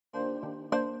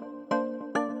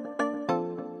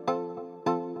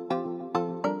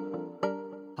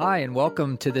Hi, and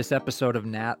welcome to this episode of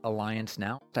Nat Alliance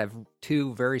Now. I have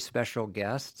two very special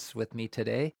guests with me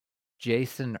today.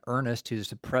 Jason Ernest, who's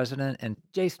the president. And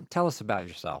Jason, tell us about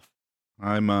yourself.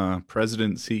 I'm president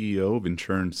and CEO of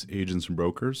Insurance Agents and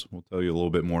Brokers. We'll tell you a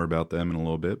little bit more about them in a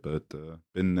little bit, but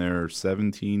been there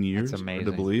 17 years, That's hard to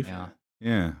amazing. believe.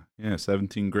 Yeah. Yeah,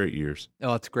 17 great years.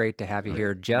 Oh, it's great to have you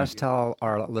here. Thank Just you. tell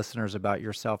our listeners about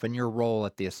yourself and your role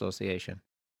at the association.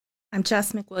 I'm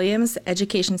Jess McWilliams,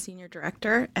 Education Senior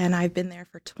Director, and I've been there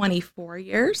for 24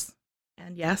 years.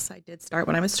 And yes, I did start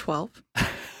when I was 12.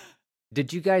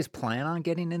 Did you guys plan on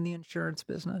getting in the insurance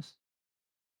business?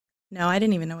 No, I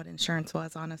didn't even know what insurance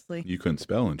was, honestly. You couldn't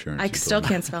spell insurance. I you still told me.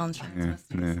 can't spell insurance. Yeah, most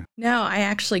days. yeah. No, I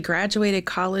actually graduated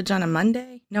college on a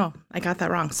Monday. No, I got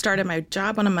that wrong. Started my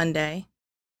job on a Monday,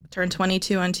 turned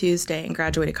 22 on Tuesday, and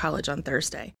graduated college on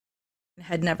Thursday.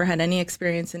 Had never had any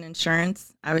experience in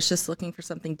insurance. I was just looking for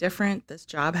something different. This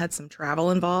job had some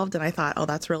travel involved, and I thought, oh,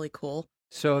 that's really cool.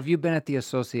 So have you been at the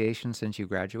association since you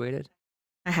graduated?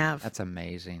 I have. That's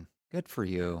amazing. Good for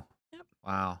you. Yep.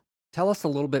 Wow. Tell us a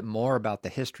little bit more about the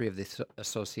history of the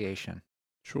association.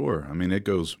 Sure. I mean, it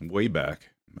goes way back.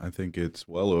 I think it's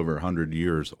well over 100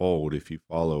 years old if you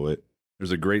follow it.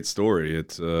 There's a great story.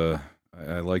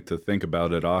 I like to think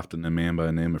about it often. A man by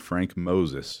the name of Frank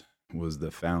Moses was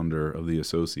the founder of the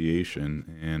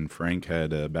association, and Frank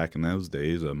had back in those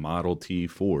days a Model T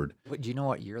Ford. Do you know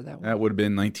what year that was? That would have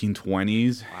been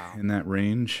 1920s. Wow. In that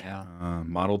range. Yeah.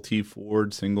 Model T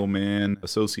Ford single man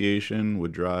association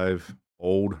would drive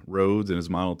old roads in his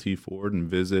Model T Ford and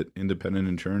visit independent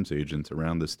insurance agents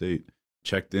around the state,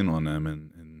 checked in on them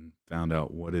and found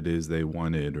out what it is they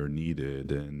wanted or needed.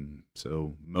 And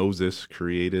so Moses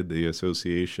created the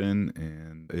association,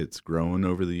 and it's grown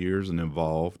over the years and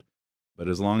evolved. But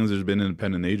as long as there's been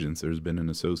independent agents, there's been an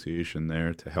association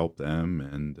there to help them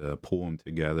and pull them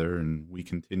together, and we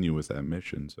continue with that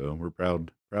mission. So we're proud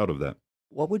of that.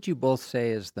 What would you both say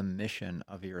is the mission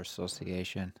of your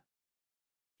association?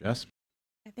 Jess?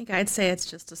 I think I'd say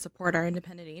it's just to support our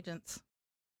independent agents,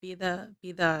 be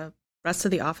the rest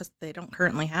of the office they don't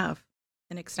currently have,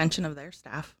 an extension of their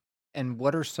staff. And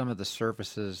what are some of the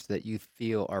services that you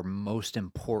feel are most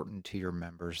important to your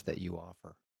members that you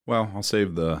offer? Well, I'll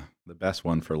save the best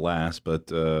one for last,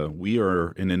 but we are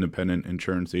an independent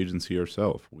insurance agency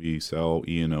ourselves. We sell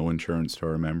E&O insurance to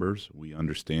our members. We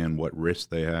understand what risks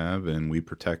they have, and we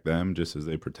protect them just as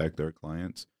they protect their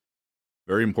clients.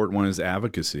 Very important one is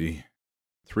advocacy.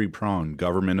 Three-pronged: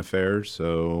 government affairs.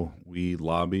 So we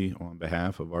lobby on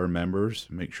behalf of our members,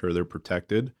 make sure they're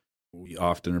protected. We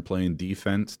often are playing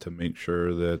defense to make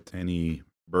sure that any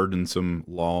burdensome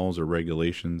laws or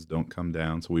regulations don't come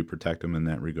down, so we protect them in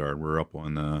that regard. We're up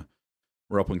on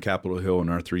Capitol Hill in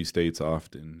our three states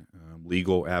often.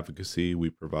 Legal advocacy, we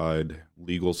provide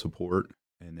legal support,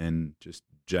 and then just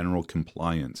general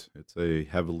compliance. It's a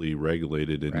heavily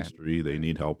regulated industry. Right. They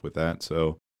need help with that.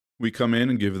 So we come in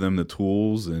and give them the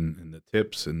tools and the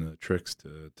tips and the tricks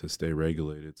to stay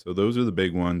regulated. So those are the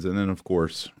big ones. And then, of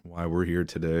course, why we're here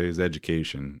today is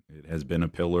education. It has been a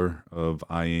pillar of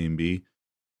IAMB.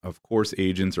 Of course,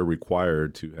 agents are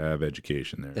required to have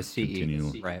education there. The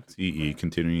CE, right. CE,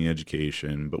 continuing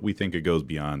education. But we think it goes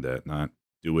beyond that, not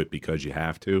do it because you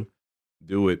have to.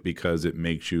 Do it because it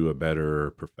makes you a better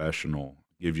professional,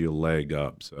 gives you a leg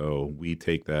up. So we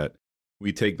take that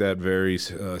very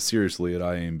seriously at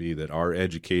IAMB, that our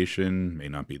education may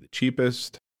not be the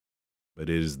cheapest, but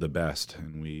it is the best,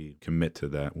 and we commit to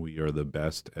that. We are the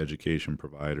best education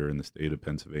provider in the state of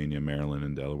Pennsylvania, Maryland,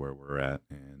 and Delaware we're at,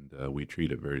 and we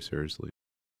treat it very seriously.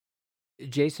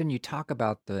 Jason, you talk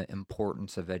about the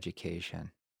importance of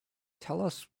education. Tell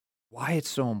us why it's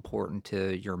so important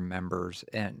to your members,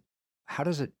 and how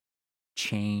does it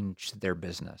change their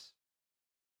business?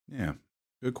 Yeah,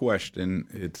 good question.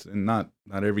 It's not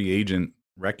every agent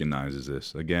recognizes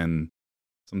this. Again,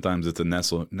 sometimes it's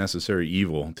a necessary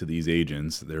evil to these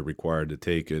agents. They're required to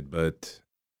take it, but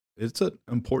it's an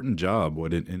important job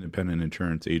what an independent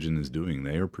insurance agent is doing.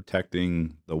 They are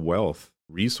protecting the wealth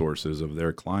resources of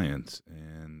their clients,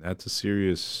 and that's a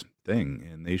serious thing,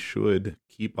 and they should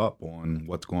keep up on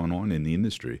what's going on in the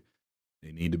industry.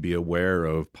 They need to be aware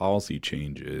of policy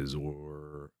changes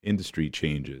or industry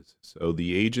changes. So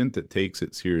the agent that takes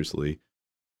it seriously,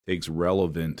 takes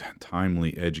relevant,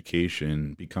 timely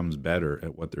education, becomes better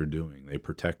at what they're doing. They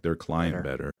protect their client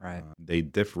better. Right. They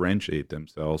differentiate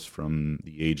themselves from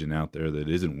the agent out there that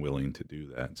isn't willing to do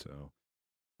that. So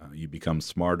you become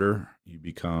smarter, you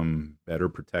become better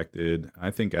protected. I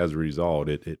think as a result,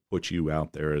 it puts you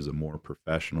out there as a more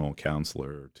professional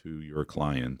counselor to your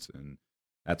clients. And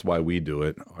That's why we do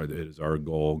it. It is our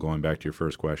goal. Going back to your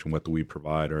first question, what do we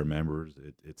provide our members?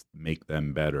 It's make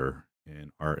them better,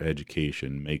 and our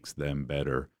education makes them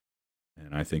better.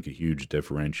 And I think a huge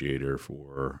differentiator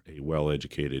for a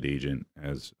well-educated agent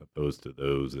as opposed to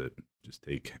those that just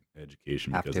take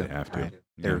education Have because to, they have to. right?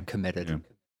 Yeah, They're committed. yeah.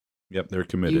 Yep, they're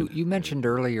committed. You mentioned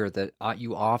earlier that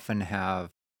you often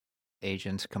have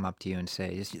agents come up to you and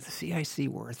say, "Is the CIC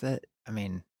worth it?" I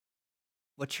mean,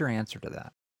 what's your answer to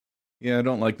that? Yeah, I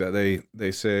don't like that.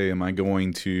 They say, "Am I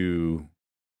going to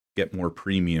get more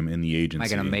premium in the Am I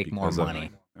agency going to make more because of,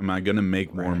 money? am I going to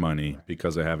make more Right. money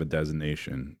because I have a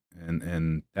designation?"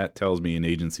 And that tells me an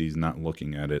agency is not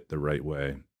looking at it the right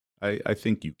way. I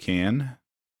think you can,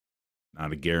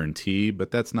 not a guarantee,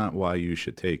 but that's not why you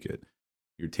should take it.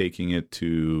 You're taking it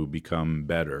to become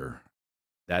better.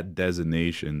 That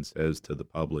designation says to the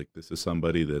public, this is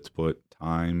somebody that's put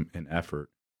time and effort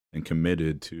and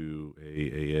committed to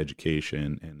a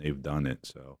education, and they've done it.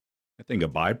 So I think a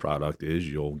byproduct is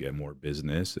you'll get more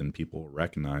business and people will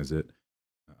recognize it.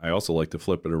 I also like to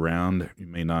flip it around. You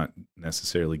may not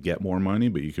necessarily get more money,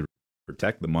 but you could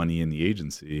protect the money in the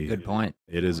agency. Good point.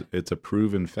 It's a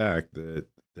proven fact that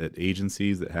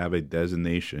agencies that have a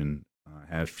designation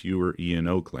have fewer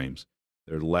E&O claims.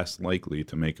 They're less likely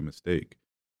to make a mistake.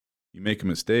 You make a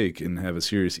mistake and have a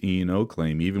serious E&O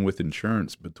claim, even with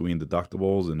insurance, between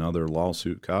deductibles and other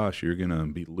lawsuit costs, you're going to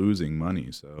be losing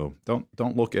money. So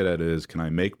don't look at it as, can I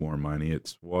make more money?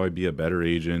 It's, will I be a better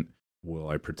agent? Will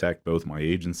I protect both my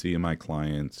agency and my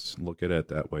clients? Look at it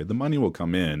that way. The money will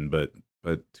come in, but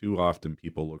too often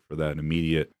people look for that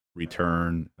immediate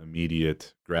return,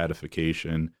 immediate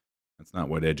gratification. That's not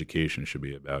what education should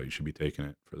be about. You should be taking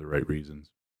it for the right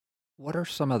reasons. What are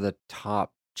some of the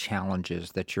top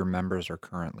challenges that your members are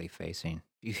currently facing?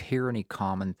 Do you hear any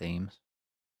common themes?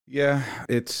 Yeah,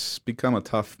 it's become a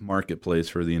tough marketplace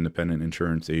for the independent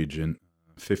insurance agent.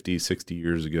 50, 60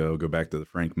 years ago, go back to the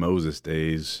Frank Moses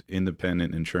days,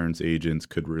 independent insurance agents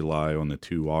could rely on the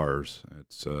two R's.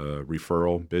 It's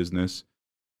referral business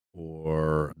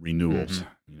or renewals.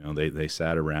 You know, they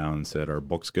sat around and said, our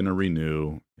book's going to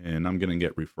renew and I'm going to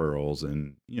get referrals.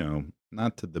 And, you know,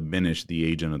 not to diminish the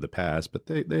agent of the past, but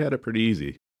they had it pretty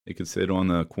easy. They could sit on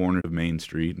the corner of Main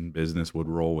Street and business would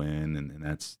roll in. And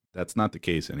that's not the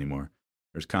case anymore.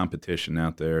 There's competition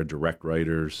out there, direct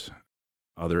writers,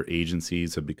 other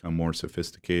agencies have become more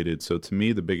sophisticated. So to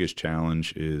me, the biggest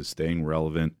challenge is staying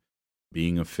relevant,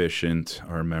 being efficient.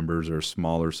 Our members are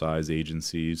smaller size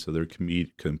agencies, so they're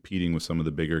competing with some of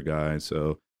the bigger guys.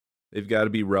 So they've got to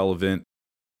be relevant.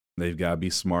 They've got to be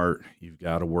smart. You've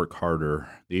got to work harder.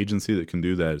 The agency that can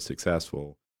do that is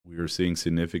successful. We are seeing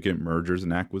significant mergers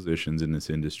and acquisitions in this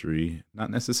industry. Not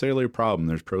necessarily a problem.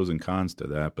 There's pros and cons to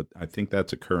that, but I think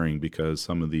that's occurring because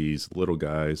some of these little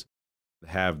guys, the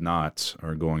have-nots,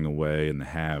 are going away and the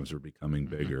haves are becoming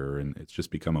bigger, and it's just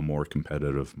become a more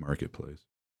competitive marketplace.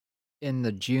 In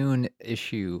the June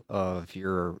issue of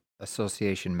your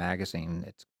association magazine,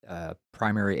 it's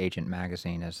Primary Agent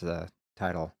Magazine is the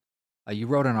title. You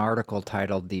wrote an article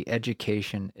titled "The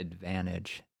Education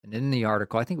Advantage," and in the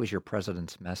article, I think it was your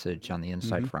president's message on the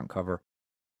inside front cover.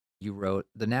 You wrote,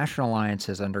 "The National Alliance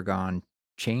has undergone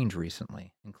change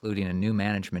recently, including a new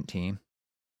management team.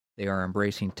 They are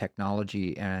embracing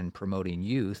technology and promoting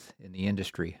youth in the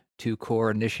industry. Two core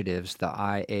initiatives, the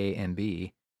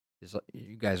IAMB,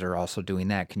 you guys are also doing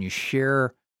that. Can you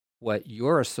share what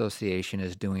your association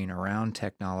is doing around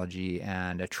technology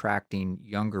and attracting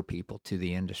younger people to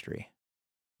the industry?"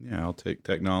 Yeah, I'll take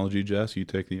technology, Jess. You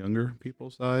take the younger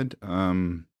people side.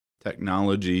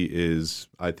 Technology is,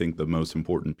 I think, the most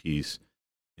important piece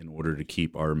in order to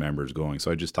keep our members going. So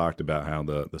I just talked about how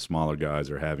the smaller guys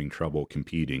are having trouble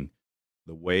competing.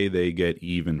 The way they get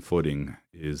even footing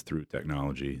is through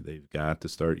technology. They've got to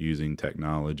start using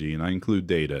technology, and I include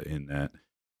data in that.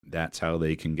 That's how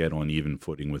they can get on even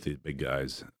footing with the big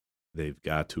guys. They've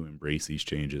got to embrace these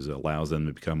changes. It allows them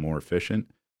to become more efficient.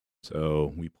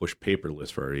 So we push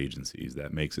paperless for our agencies.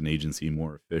 That makes an agency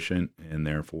more efficient and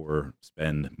therefore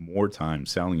spend more time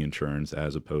selling insurance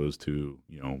as opposed to,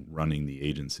 running the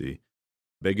agency.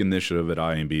 Big initiative at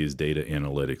IMB is data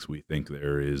analytics. We think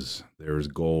there is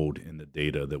gold in the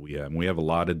data that we have. And we have a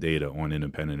lot of data on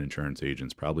independent insurance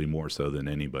agents, probably more so than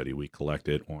anybody. We collect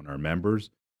it on our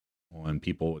members, on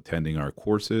people attending our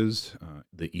courses.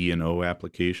 The E&O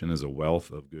application is a wealth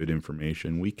of good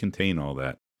information. We contain all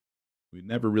that. We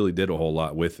never really did a whole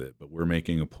lot with it, but we're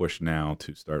making a push now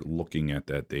to start looking at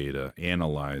that data,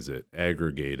 analyze it,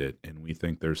 aggregate it, and we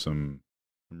think there's some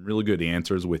really good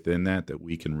answers within that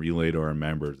we can relay to our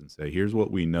members and say, here's what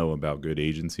we know about good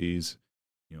agencies.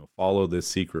 follow this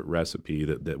secret recipe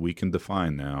that we can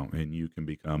define now, and you can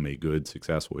become a good,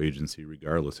 successful agency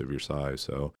regardless of your size.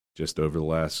 So just over the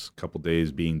last couple of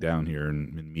days being down here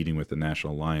and meeting with the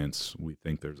National Alliance, we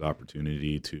think there's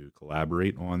opportunity to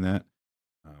collaborate on that,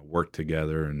 work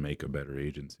together, and make a better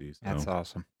agency. So, That's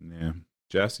awesome. yeah.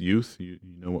 Jess, youth, you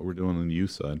know what we're doing on the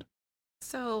youth side.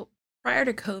 So prior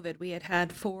to COVID, we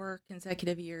had 4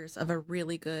 consecutive years of a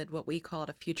really good, what we called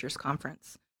a futures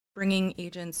conference, bringing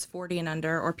agents 40 and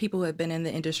under, or people who have been in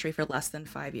the industry for less than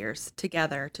 5 years,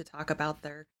 together to talk about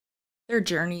their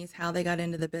journeys, how they got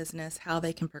into the business, how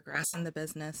they can progress in the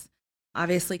business.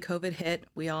 Obviously, COVID hit.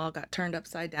 We all got turned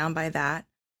upside down by that.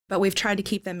 But we've tried to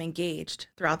keep them engaged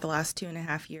throughout the last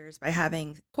 2.5 years by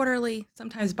having quarterly,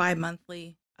 sometimes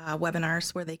bi-monthly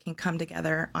webinars where they can come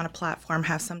together on a platform,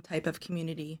 have some type of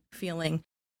community feeling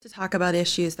to talk about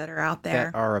issues that are out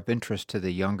there. That are of interest to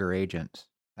the younger agents.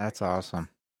 That's awesome.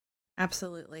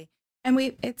 Absolutely.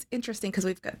 And it's interesting because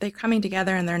they're coming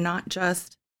together, and they're not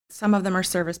just, some of them are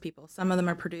service people, some of them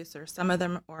are producers, some of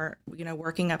them are,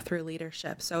 working up through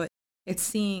leadership. So it's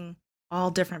seeing all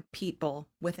different people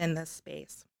within this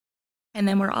space. And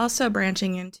then we're also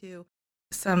branching into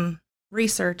some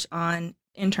research on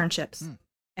internships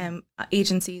and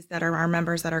agencies that are our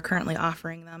members that are currently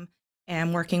offering them,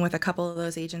 and working with a couple of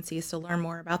those agencies to learn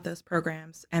more about those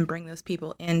programs and bring those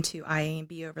people into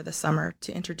IAMB over the summer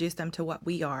to introduce them to what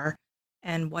we are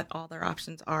and what all their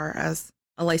options are as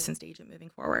a licensed agent moving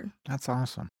forward. That's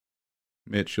awesome.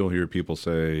 Mitch, you'll hear people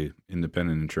say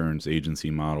independent insurance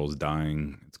agency model is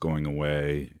dying. It's going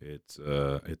away. It's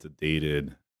a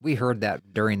dated. We heard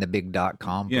that during the big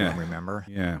 .com boom, Yeah. remember?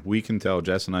 Yeah, we can tell,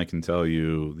 Jess and I can tell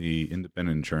you, the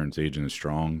independent insurance agent is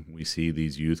strong. We see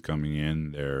these youth coming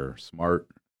in. They're smart.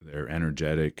 They're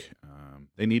energetic.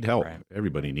 They need help. Right.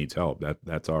 Everybody needs help.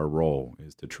 That's our role,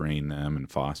 is to train them and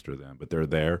foster them. But they're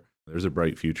there. There's a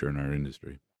bright future in our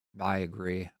industry. I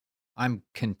agree. I'm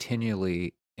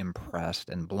continually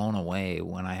impressed and blown away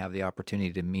when I have the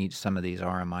opportunity to meet some of these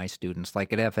RMI students,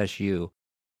 like at FSU,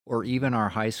 or even our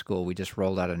high school. We just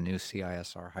rolled out a new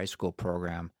CISR high school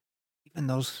program. Even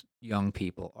those young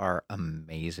people are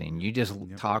amazing. You just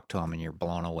talk to them and you're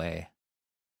blown away.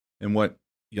 And what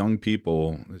young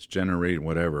people,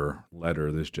 whatever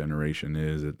letter this generation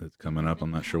is that's coming up,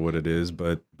 I'm not sure what it is,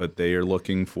 but they are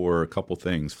looking for a couple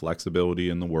things: flexibility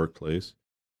in the workplace,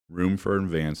 room for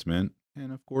advancement,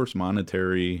 and of course,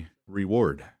 monetary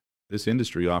reward. This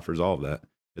industry offers all of that.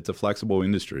 It's a flexible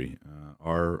industry.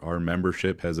 Our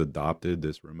membership has adopted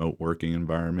this remote working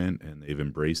environment, and they've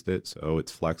embraced it. So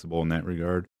it's flexible in that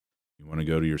regard. You want to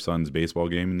go to your son's baseball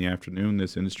game in the afternoon,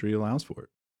 this industry allows for it.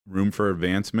 Room for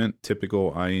advancement.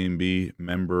 Typical IAMB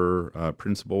member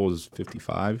principal is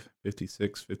 55,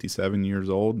 56, 57 years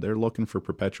old. They're looking for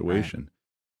perpetuation. Right.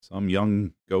 Some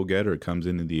young go-getter comes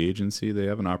into the agency, they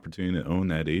have an opportunity to own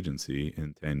that agency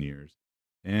in 10 years.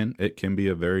 And it can be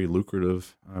a very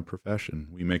lucrative profession.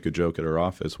 We make a joke at our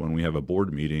office when we have a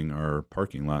board meeting, our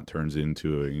parking lot turns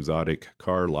into an exotic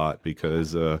car lot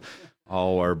because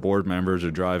all our board members are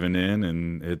driving in,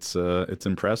 and it's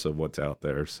impressive what's out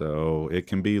there. So it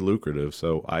can be lucrative.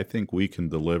 So I think we can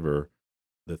deliver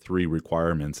the 3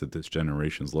 requirements that this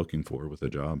generation is looking for with a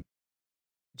job.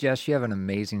 Jess, you have an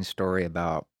amazing story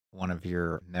about one of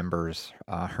your members.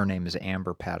 Her name is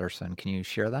Amber Patterson. Can you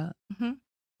share that? Mm-hmm.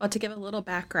 Well, to give a little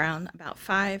background, about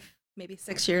 5, maybe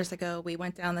 6 years ago, we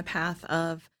went down the path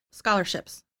of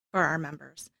scholarships for our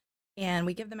members. And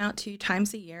we give them out 2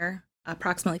 times a year,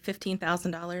 approximately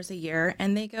 $15,000 a year,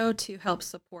 and they go to help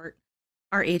support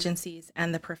our agencies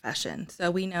and the profession. So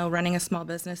we know running a small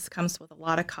business comes with a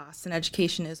lot of costs, and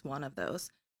education is one of those.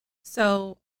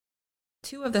 So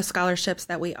 2 of the scholarships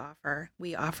that we offer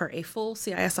a full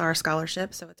CISR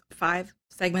scholarship, so it's 5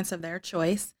 segments of their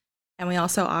choice. And we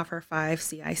also offer 5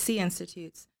 CIC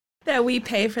institutes that we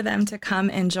pay for them to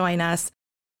come and join us.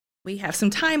 We have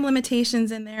some time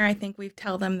limitations in there. I think we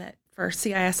tell them that for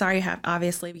CISR,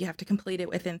 you have to complete it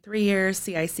within 3 years.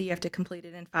 CIC, you have to complete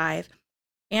it in 5.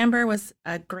 Amber was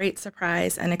a great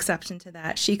surprise, an exception to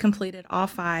that. She completed all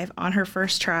 5 on her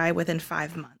first try within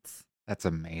 5 months. That's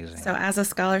amazing. So as a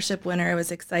scholarship winner, it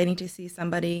was exciting to see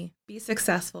somebody be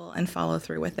successful and follow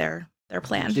through with their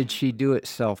plan. Did she do it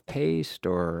self-paced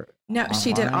or No, online?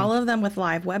 She did all of them with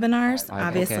live webinars.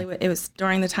 Obviously, okay. It was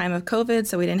during the time of COVID,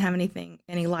 so we didn't have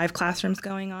any live classrooms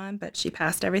going on, but she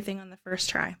passed everything on the first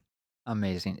try.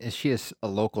 Amazing. Is she a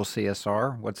local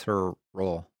CSR? What's her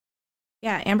role?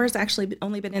 Yeah, Amber's actually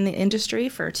only been in the industry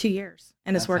for 2 years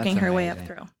and is working her way up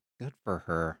amazing. through. Good for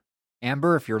her.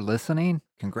 Amber, if you're listening,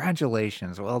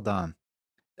 congratulations. Well done.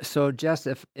 So, Jess,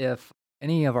 if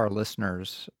any of our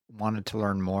listeners wanted to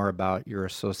learn more about your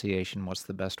association, what's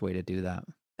the best way to do that?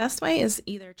 Best way is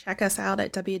either check us out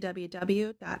at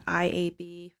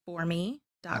www.iabforme.com.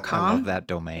 I love that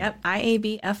domain. Yep,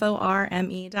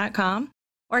 iabforme.com.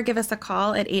 Or give us a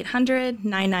call at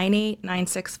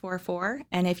 800-998-9644.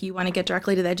 And if you want to get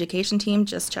directly to the education team,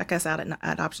 just check us out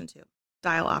at option 2.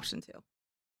 Dial option 2.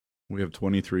 We have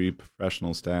 23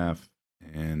 professional staff,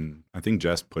 and I think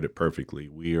Jess put it perfectly.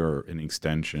 We are an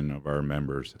extension of our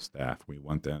members' staff. We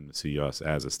want them to see us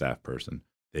as a staff person.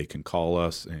 They can call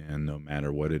us, and no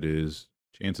matter what it is,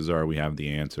 chances are we have the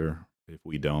answer. If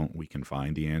we don't, we can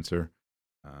find the answer.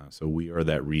 So we are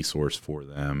that resource for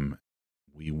them.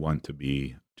 We want to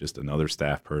be just another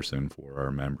staff person for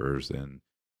our members, and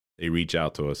they reach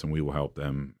out to us, and we will help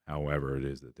them however it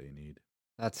is that they need.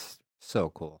 That's so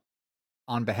cool.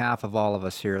 On behalf of all of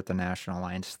us here at the National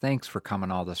Alliance, thanks for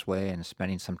coming all this way and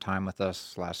spending some time with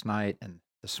us last night and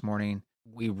this morning.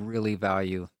 We really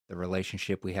value the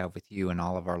relationship we have with you and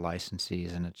all of our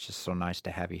licensees, and it's just so nice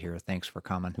to have you here. Thanks for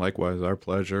coming. Likewise, our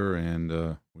pleasure,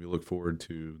 and we look forward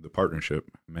to the partnership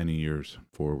many years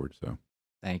forward. So,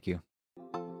 thank you.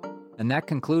 And that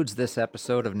concludes this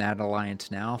episode of NAT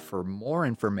Alliance Now. For more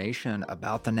information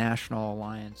about the National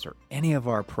Alliance or any of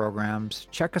our programs,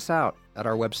 check us out at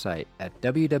our website at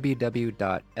www.scic.com.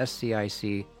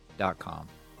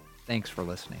 Thanks for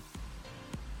listening.